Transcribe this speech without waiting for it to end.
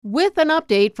With an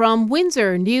update from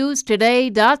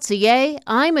WindsorNewsToday.ca,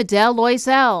 I'm Adele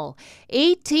Loisel.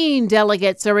 18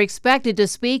 delegates are expected to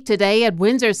speak today at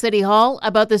Windsor City Hall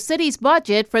about the city's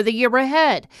budget for the year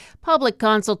ahead. Public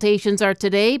consultations are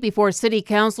today before city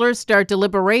councillors start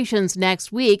deliberations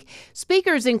next week.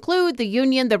 Speakers include the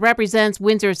union that represents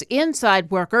Windsor's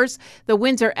inside workers, the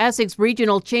Windsor-Essex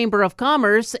Regional Chamber of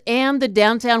Commerce, and the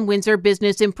Downtown Windsor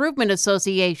Business Improvement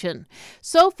Association.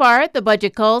 So far, the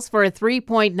budget calls for a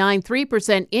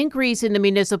 3.93% increase in the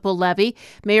municipal levy.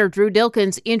 Mayor Drew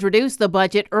Dilkens introduced the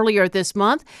budget earlier this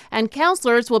month, and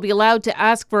councillors will be allowed to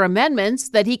ask for amendments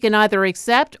that he can either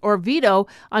accept or veto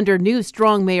under new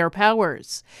strong mayor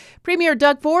powers. Premier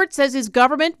Doug Ford says his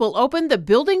government will open the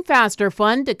Building Faster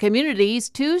Fund to communities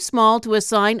too small to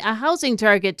assign a housing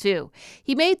target to.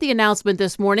 He made the announcement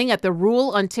this morning at the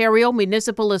Rural Ontario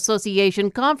Municipal Association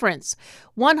Conference.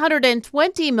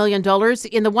 $120 million in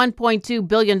the $1.2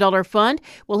 billion fund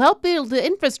will help build the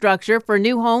infrastructure for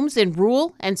new homes in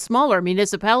rural and smaller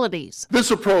municipalities. This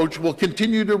approach will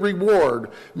continue to reward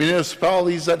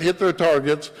municipalities that hit their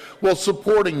targets while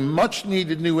supporting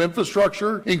much-needed new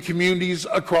infrastructure in communities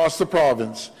across the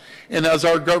province. And as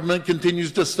our government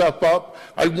continues to step up,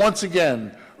 I once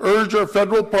again urge our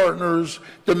federal partners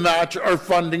to match our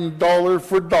funding dollar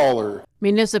for dollar.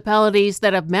 Municipalities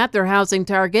that have met their housing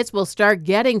targets will start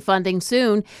getting funding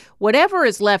soon. Whatever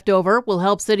is left over will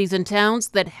help cities and towns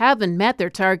that haven't met their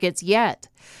targets yet.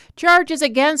 Charges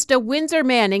against a Windsor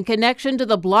man in connection to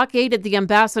the blockade at the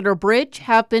Ambassador Bridge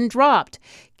have been dropped.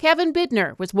 Kevin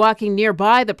Bidner was walking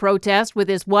nearby the protest with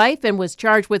his wife and was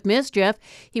charged with mischief.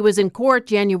 He was in court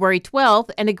January 12th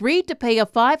and agreed to pay a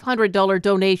 $500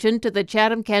 donation to the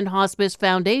Chatham-Kent Hospice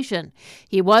Foundation.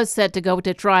 He was set to go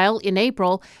to trial in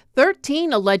April.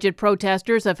 13 alleged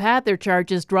protesters have had their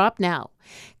charges dropped now.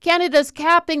 Canada's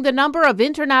capping the number of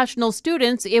international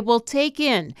students it will take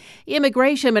in.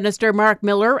 Immigration Minister Mark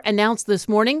Miller announced this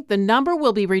morning the number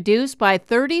will be reduced by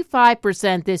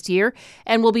 35% this year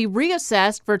and will be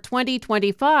reassessed for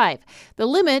 2025. The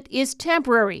limit is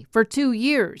temporary for 2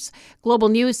 years. Global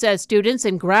News says students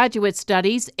in graduate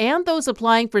studies and those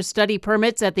applying for study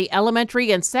permits at the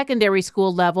elementary and secondary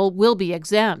school level will be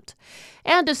exempt.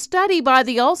 And a study by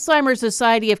the Alzheimer's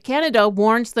Society of Canada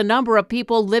warns the number of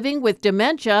people living with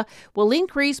dementia will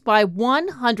increase by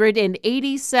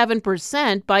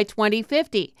 187% by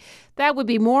 2050. That would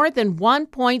be more than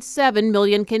 1.7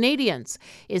 million Canadians.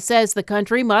 It says the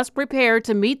country must prepare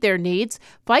to meet their needs,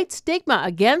 fight stigma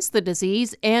against the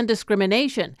disease and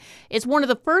discrimination. It's one of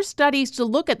the first studies to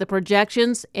look at the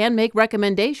projections and make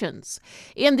recommendations.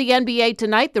 In the NBA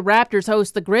tonight, the Raptors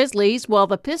host the Grizzlies while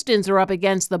the Pistons are up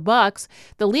against the Bucks.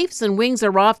 The Leafs and Wings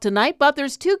are off tonight, but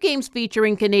there's 2 games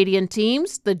featuring Canadian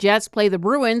teams. The Jets play the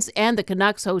Bruins and the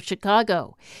Canucks host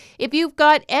Chicago. If you've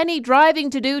got any driving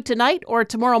to do tonight or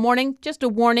tomorrow morning, just a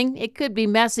warning, it could be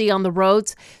messy on the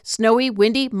roads. Snowy,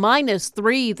 windy,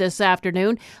 -3 this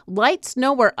afternoon. Light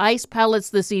snow or ice pellets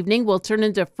this evening will turn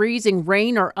into freezing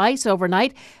rain or ice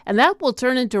overnight, and that will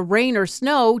turn into rain or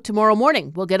snow tomorrow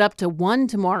morning. We'll get up to 1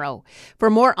 tomorrow. For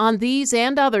more on these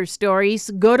and other stories,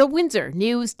 go to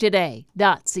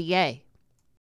WindsorNewsToday.ca.